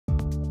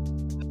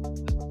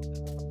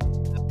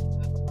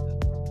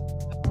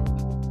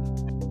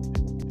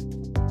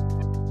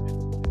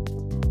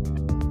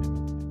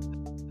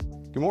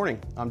Good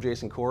morning, I'm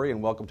Jason Corey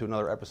and welcome to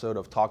another episode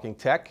of Talking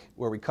Tech,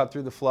 where we cut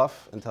through the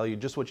fluff and tell you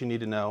just what you need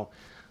to know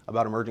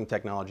about emerging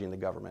technology in the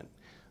government.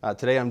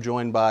 Today I'm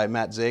joined by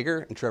Matt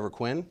Zager and Trevor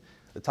Quinn.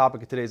 The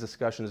topic of today's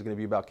discussion is going to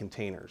be about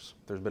containers.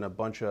 There's been a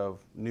bunch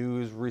of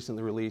news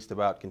recently released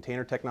about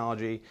container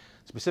technology.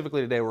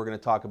 Specifically today we're going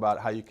to talk about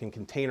how you can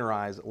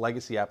containerize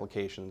legacy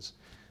applications.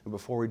 And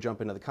before we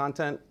jump into the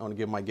content, I want to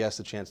give my guests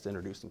a chance to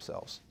introduce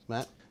themselves.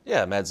 Matt?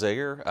 Yeah, Matt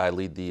Zager. I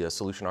lead the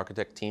solution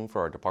architect team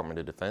for our Department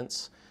of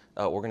Defense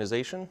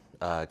organization.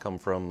 I come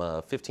from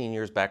a 15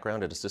 years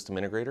background at a system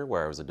integrator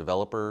where I was a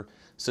developer,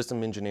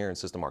 system engineer, and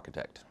system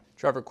architect.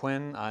 Trevor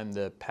Quinn, I'm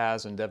the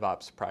PaaS and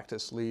DevOps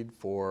practice lead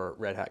for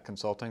Red Hat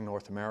Consulting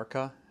North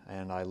America,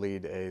 and I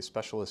lead a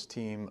specialist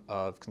team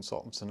of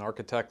consultants and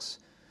architects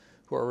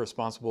who are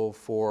responsible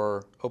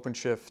for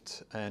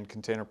OpenShift and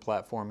container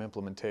platform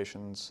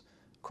implementations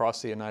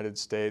across the United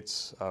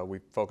States. We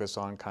focus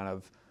on kind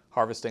of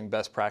harvesting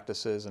best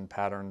practices and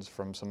patterns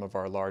from some of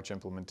our large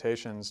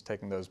implementations,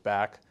 taking those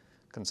back,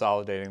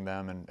 consolidating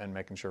them, and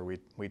making sure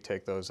we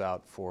take those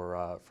out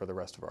for the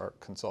rest of our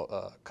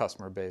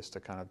customer base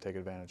to kind of take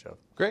advantage of.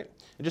 Great.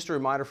 And just a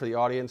reminder for the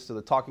audience, so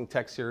the Talking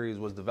Tech series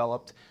was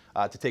developed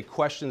to take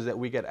questions that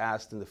we get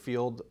asked in the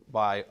field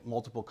by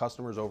multiple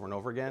customers over and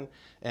over again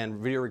and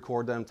video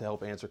record them to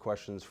help answer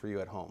questions for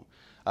you at home.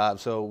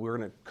 So we're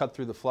going to cut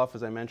through the fluff,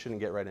 as I mentioned, and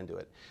get right into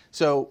it.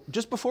 So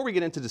just before we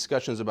get into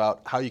discussions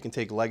about how you can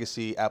take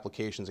legacy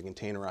applications and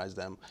containerize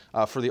them,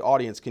 for the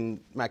audience,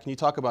 Matt, can you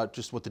talk about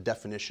just what the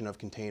definition of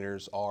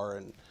containers are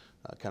and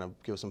kind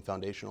of give us some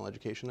foundational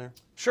education there?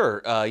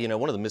 Sure.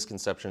 One of the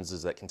misconceptions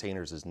is that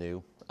containers is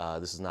new.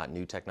 This is not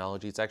new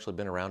technology. It's actually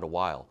been around a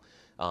while.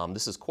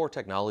 This is core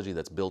technology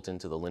that's built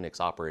into the Linux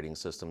operating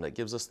system that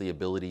gives us the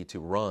ability to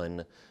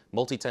run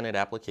multi-tenant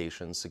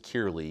applications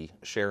securely,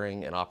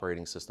 sharing an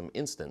operating system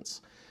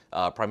instance,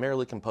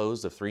 primarily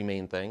composed of three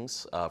main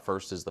things.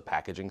 First is the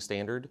packaging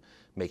standard,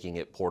 making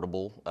it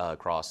portable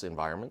across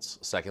environments.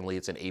 Secondly,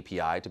 it's an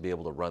API to be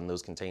able to run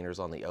those containers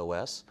on the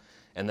OS.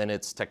 And then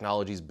it's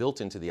technologies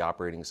built into the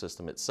operating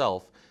system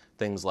itself,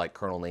 things like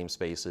kernel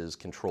namespaces,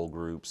 control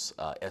groups,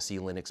 SE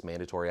Linux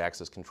mandatory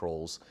access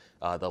controls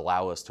that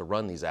allow us to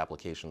run these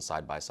applications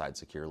side by side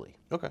securely.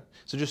 Okay,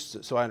 so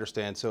just so I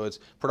understand, so it's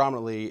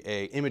predominantly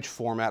an image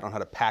format on how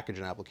to package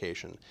an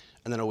application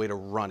and then a way to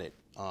run it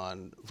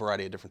on a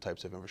variety of different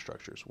types of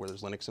infrastructures where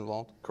there's Linux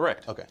involved?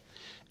 Correct. Okay.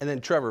 And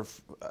then Trevor,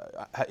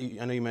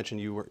 I know you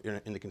mentioned you were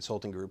in the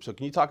consulting group, so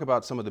can you talk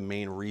about some of the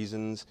main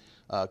reasons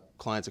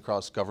clients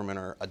across government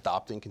are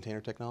adopting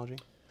container technology?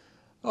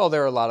 Oh,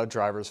 there are a lot of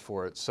drivers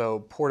for it.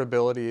 So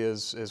portability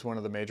is one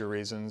of the major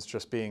reasons,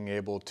 just being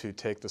able to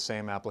take the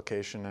same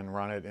application and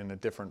run it in a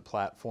different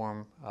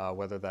platform,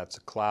 whether that's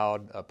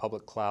a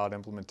public cloud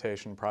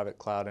implementation, private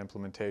cloud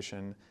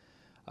implementation.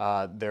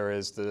 There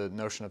is the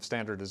notion of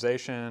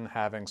standardization,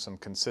 having some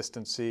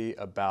consistency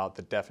about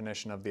the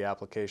definition of the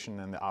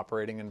application and the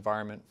operating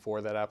environment for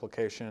that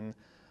application,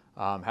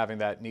 having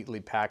that neatly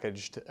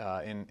packaged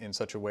in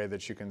such a way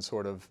that you can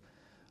sort of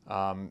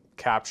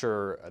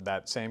capture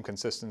that same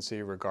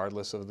consistency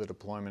regardless of the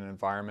deployment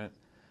environment.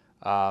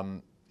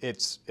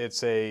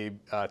 It's a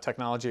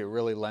technology that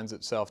really lends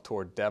itself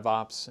toward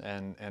DevOps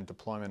and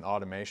deployment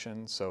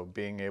automation, so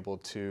being able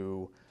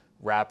to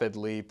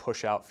rapidly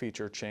push out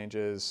feature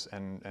changes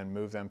and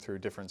move them through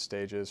different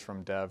stages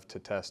from dev to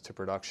test to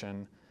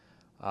production.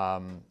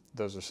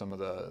 Those are some of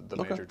the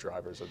major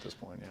drivers at this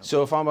point. Yeah.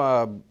 So if I'm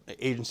an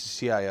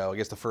agency CIO, I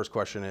guess the first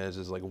question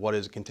is like, what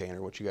is a container,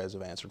 which you guys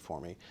have answered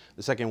for me.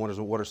 The second one is,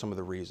 what are some of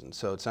the reasons?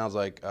 So it sounds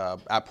like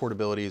app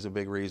portability is a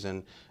big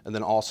reason. And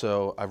then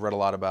also, I've read a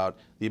lot about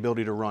the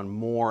ability to run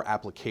more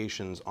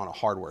applications on a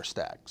hardware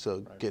stack. So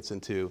it gets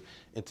into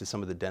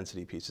some of the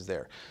density pieces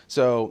there.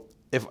 So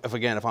if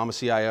I'm a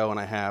CIO and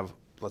I have,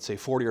 let's say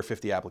 40 or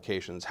 50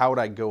 applications, how would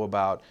I go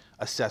about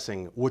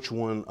assessing which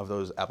one of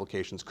those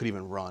applications could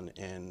even run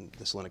in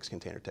this Linux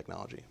container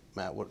technology?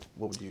 Matt, what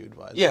would you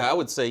advise? Yeah, I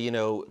would say,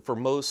 for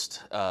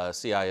most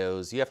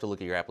CIOs, you have to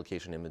look at your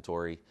application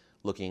inventory,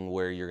 looking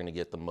where you're going to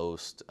get the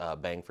most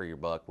bang for your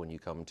buck when you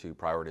come to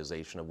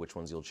prioritization of which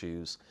ones you'll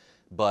choose.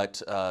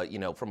 But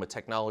from a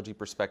technology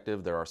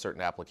perspective, there are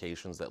certain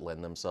applications that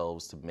lend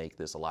themselves to make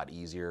this a lot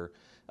easier.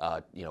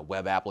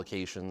 Web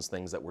applications,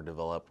 things that were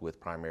developed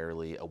with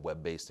primarily a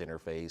web-based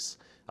interface,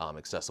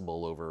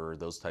 accessible over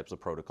those types of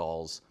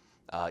protocols.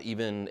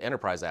 Even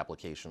enterprise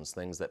applications,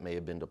 things that may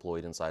have been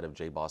deployed inside of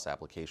JBoss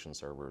application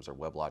servers or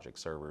WebLogic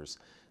servers,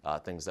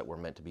 things that were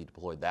meant to be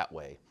deployed that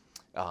way.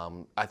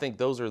 I think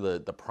those are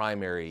the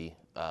primary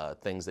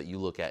things that you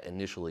look at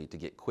initially to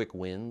get quick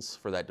wins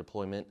for that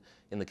deployment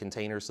in the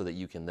container so that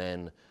you can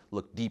then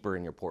look deeper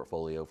in your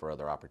portfolio for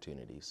other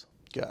opportunities.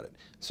 Got it.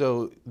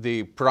 So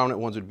the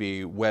predominant ones would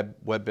be web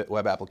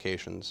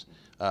applications,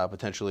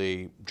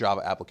 potentially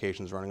Java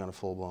applications running on a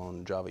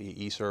full-blown Java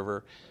EE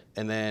server.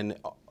 And then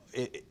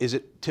is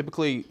it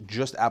typically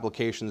just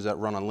applications that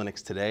run on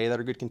Linux today that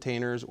are good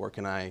containers, or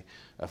can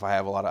if I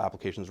have a lot of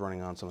applications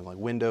running on something like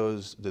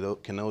Windows,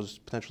 can those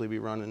potentially be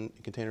run in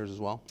containers as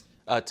well?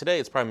 Today,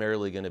 it's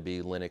primarily going to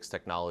be Linux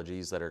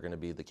technologies that are going to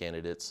be the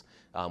candidates.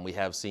 We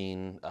have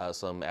seen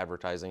some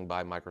advertising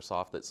by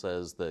Microsoft that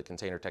says the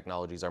container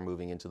technologies are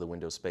moving into the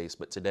Windows space,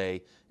 but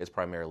today it's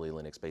primarily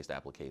Linux-based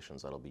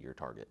applications that'll be your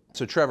target.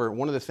 So Trevor,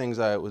 one of the things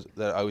that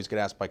I always get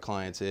asked by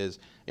clients is,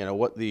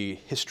 what the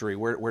history,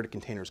 where do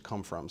containers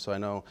come from? So I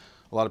know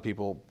a lot of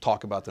people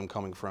talk about them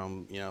coming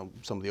from,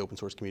 some of the open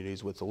source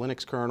communities with the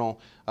Linux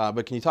kernel,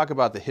 but can you talk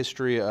about the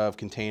history of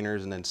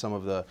containers and then some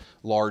of the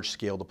large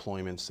scale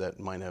deployments that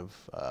might have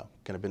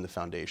kind of been the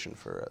foundation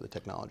for the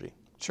technology?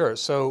 Sure.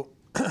 So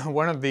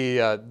one of the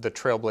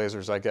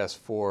trailblazers, I guess,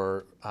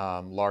 for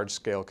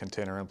large-scale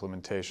container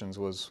implementations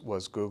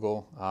was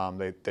Google.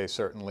 They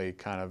certainly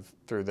kind of,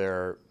 through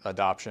their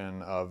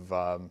adoption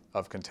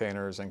of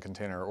containers and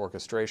container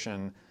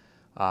orchestration,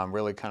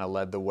 really kind of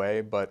led the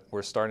way. But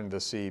we're starting to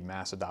see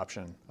mass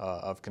adoption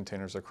of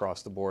containers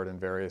across the board in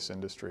various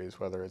industries,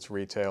 whether it's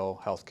retail,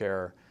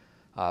 healthcare,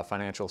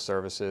 financial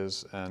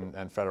services,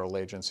 and federal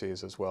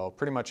agencies as well.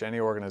 Pretty much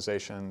any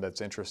organization that's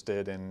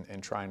interested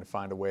in trying to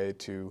find a way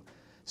to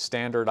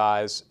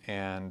standardize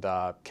and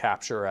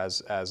capture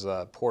as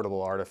a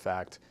portable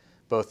artifact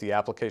both the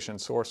application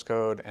source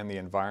code and the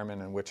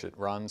environment in which it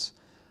runs.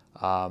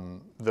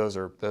 Those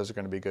are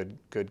going to be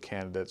good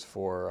candidates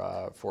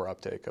for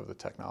uptake of the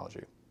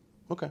technology.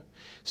 Okay,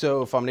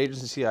 so if I'm an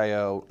agency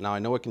CIO, now I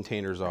know what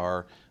containers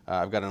are.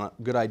 I've got a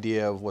good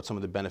idea of what some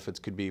of the benefits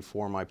could be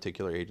for my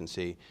particular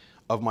agency.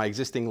 Of my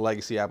existing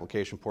legacy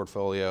application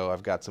portfolio,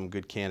 I've got some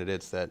good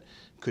candidates that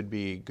could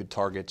be good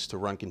targets to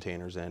run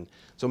containers in.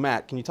 So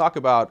Matt, can you talk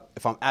about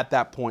if I'm at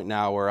that point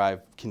now where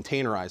I've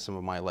containerized some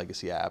of my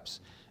legacy apps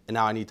and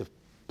now I need to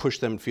push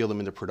them and field them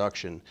into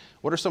production,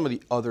 what are some of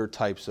the other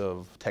types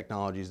of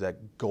technologies that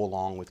go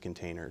along with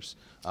containers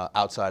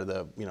outside of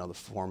the, the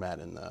format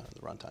and the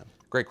runtime?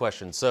 Great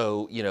question.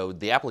 So,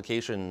 the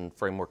application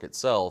framework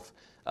itself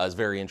is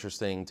very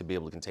interesting to be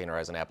able to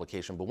containerize an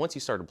application, but once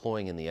you start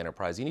deploying in the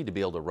enterprise, you need to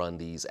be able to run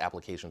these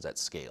applications at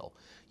scale.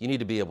 You need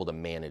to be able to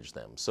manage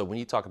them. So when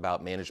you talk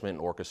about management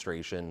and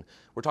orchestration,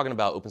 we're talking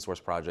about open source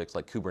projects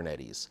like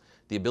Kubernetes,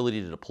 the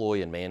ability to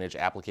deploy and manage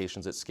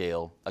applications at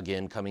scale,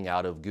 again, coming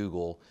out of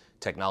Google,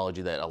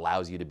 technology that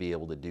allows you to be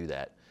able to do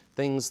that.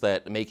 Things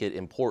that make it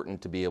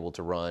important to be able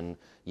to run,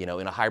 in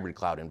a hybrid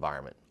cloud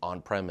environment,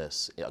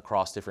 on-premise,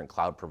 across different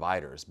cloud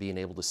providers, being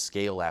able to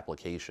scale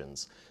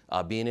applications,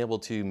 being able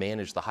to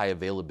manage the high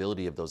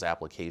availability of those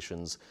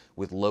applications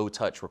with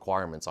low-touch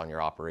requirements on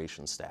your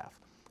operations staff.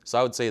 So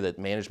I would say that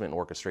management and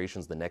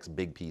orchestration is the next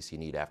big piece you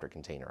need after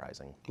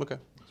containerizing. Okay.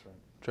 That's right.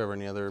 Trevor,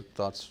 any other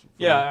thoughts?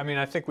 Yeah, I mean,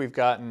 I think we've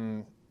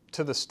gotten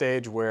to the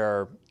stage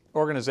where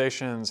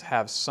organizations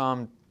have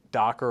some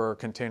Docker or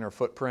container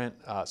footprint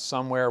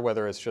somewhere,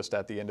 whether it's just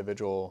at the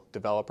individual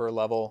developer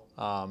level,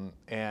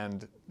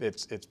 and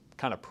it's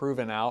kind of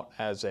proven out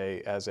as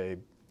a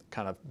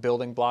kind of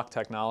building block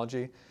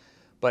technology.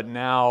 But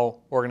now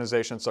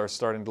organizations are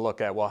starting to look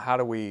at, well, how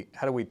do we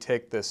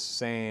take this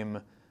same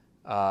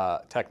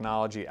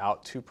technology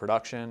out to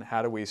production?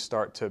 How do we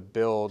start to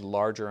build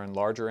larger and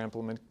larger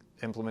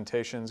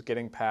implementations,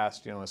 getting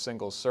past a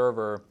single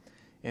server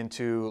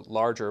into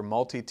larger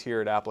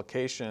multi-tiered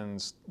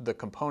applications, the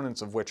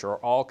components of which are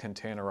all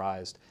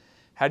containerized?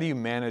 How do you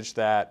manage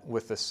that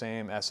with the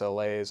same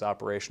SLAs,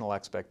 operational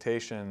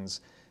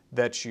expectations,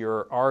 that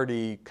you're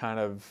already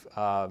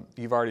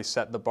you've already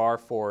set the bar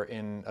for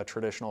in a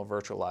traditional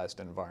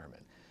virtualized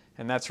environment?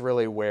 And that's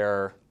really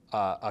where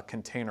a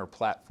container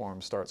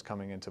platform starts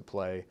coming into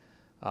play,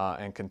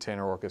 and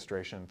container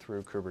orchestration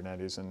through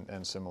Kubernetes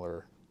and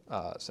similar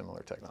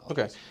technologies.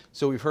 Okay,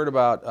 so we've heard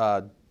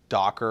about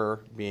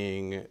Docker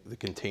being the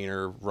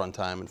container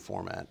runtime and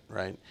format,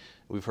 right?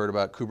 We've heard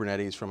about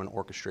Kubernetes from an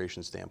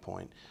orchestration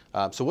standpoint.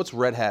 So what's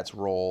Red Hat's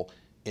role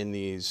in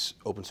these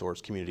open source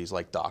communities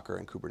like Docker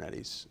and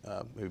Kubernetes?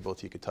 Maybe both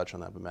of you could touch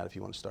on that, but Matt, if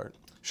you want to start.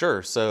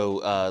 Sure.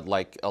 So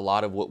like a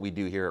lot of what we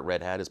do here at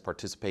Red Hat is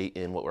participate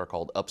in what are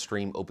called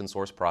upstream open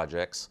source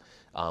projects.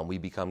 We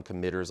become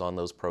committers on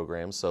those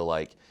programs. So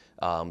like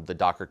the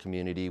Docker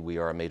community, we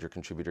are a major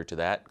contributor to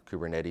that.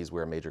 Kubernetes,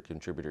 we're a major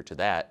contributor to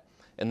that.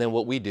 And then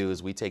what we do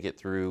is we take it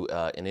through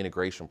an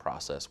integration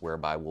process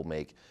whereby we'll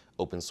make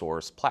open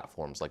source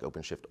platforms like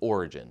OpenShift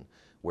Origin,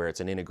 where it's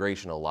an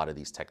integration of a lot of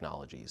these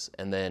technologies.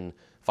 And then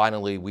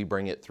finally, we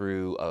bring it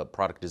through a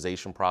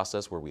productization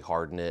process where we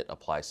harden it,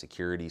 apply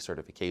security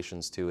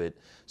certifications to it,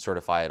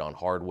 certify it on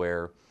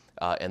hardware,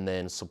 and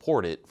then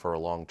support it for a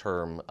long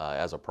term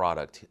as a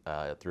product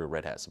through a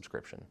Red Hat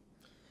subscription.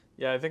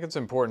 Yeah, I think it's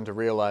important to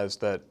realize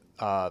that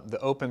the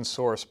open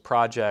source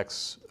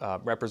projects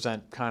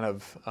represent kind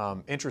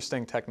of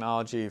interesting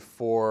technology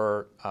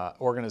for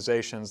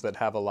organizations that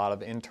have a lot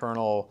of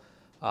internal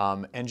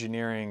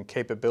engineering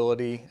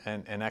capability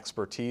and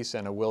expertise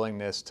and a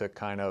willingness to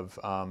kind of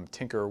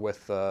tinker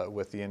with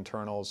the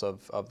internals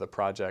of the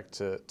project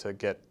to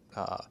get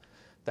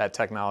that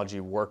technology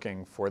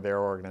working for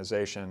their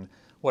organization.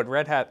 What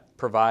Red Hat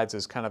provides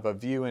is kind of a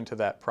view into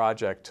that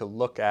project to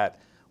look at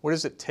what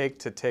does it take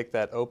to take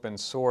that open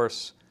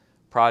source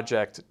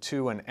project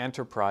to an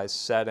enterprise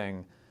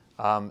setting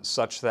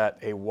such that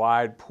a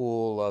wide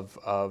pool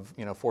of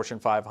Fortune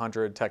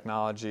 500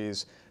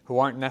 technologies who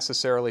aren't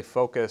necessarily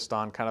focused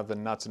on kind of the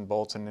nuts and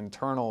bolts and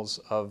internals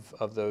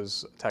of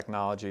those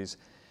technologies,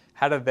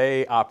 how do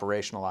they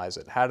operationalize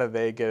it? How do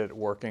they get it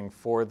working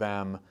for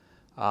them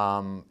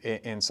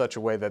in such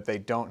a way that they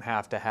don't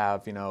have to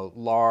have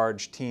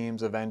large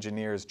teams of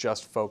engineers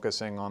just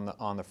focusing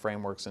on the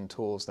frameworks and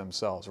tools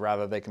themselves?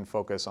 Rather, they can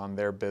focus on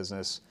their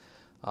business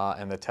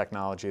and the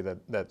technology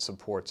that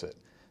supports it.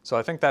 So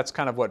I think that's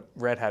kind of what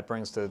Red Hat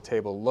brings to the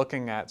table,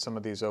 looking at some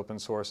of these open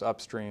source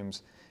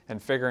upstreams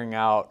and figuring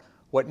out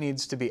what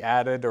needs to be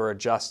added or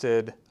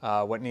adjusted,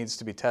 what needs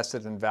to be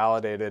tested and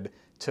validated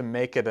to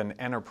make it an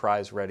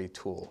enterprise-ready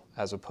tool,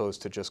 as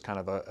opposed to just kind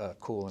of a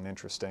cool and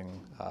interesting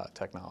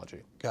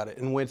technology. Got it.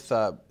 And with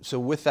so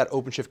with that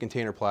OpenShift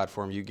container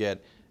platform, you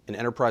get an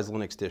enterprise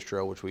Linux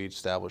distro, which we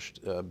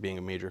established being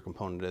a major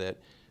component of it.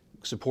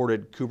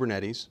 Supported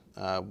Kubernetes,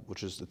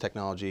 which is the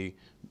technology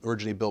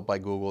originally built by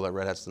Google that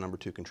Red Hat's the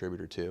 #2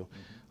 contributor to,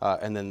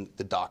 and then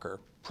the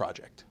Docker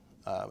project,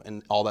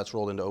 and all that's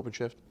rolled into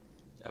OpenShift.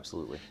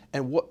 Absolutely.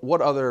 And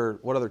what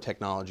other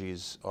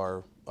technologies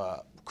are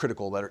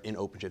critical that are in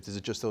OpenShift? Is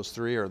it just those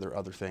three, or are there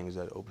other things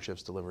that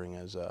OpenShift's delivering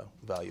as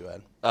value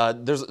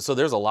add? There's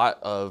a lot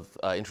of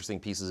interesting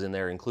pieces in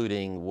there,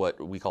 including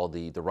what we call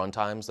the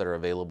runtimes that are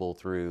available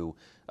through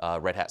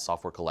Red Hat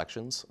Software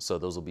Collections. So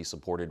those will be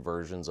supported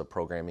versions of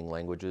programming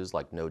languages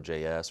like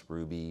Node.js,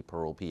 Ruby,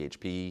 Perl,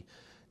 PHP,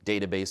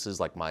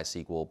 databases like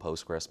MySQL,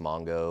 Postgres,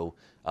 Mongo,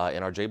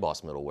 and our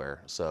JBoss middleware.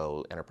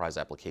 So enterprise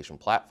application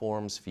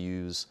platforms,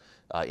 Fuse,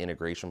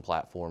 integration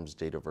platforms,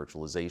 data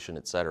virtualization,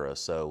 et cetera.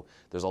 So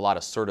there's a lot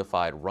of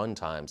certified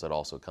runtimes that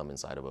also come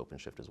inside of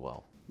OpenShift as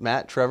well.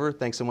 Matt, Trevor,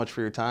 thanks so much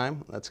for your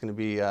time. That's going to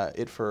be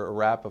it for a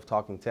wrap of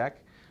Talking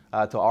Tech.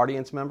 To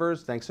audience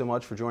members, thanks so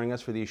much for joining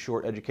us for these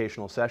short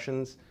educational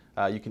sessions.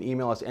 You can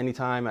email us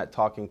anytime at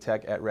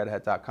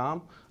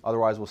talkingtech@redhat.com.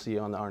 Otherwise, we'll see you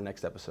on our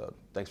next episode.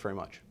 Thanks very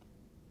much.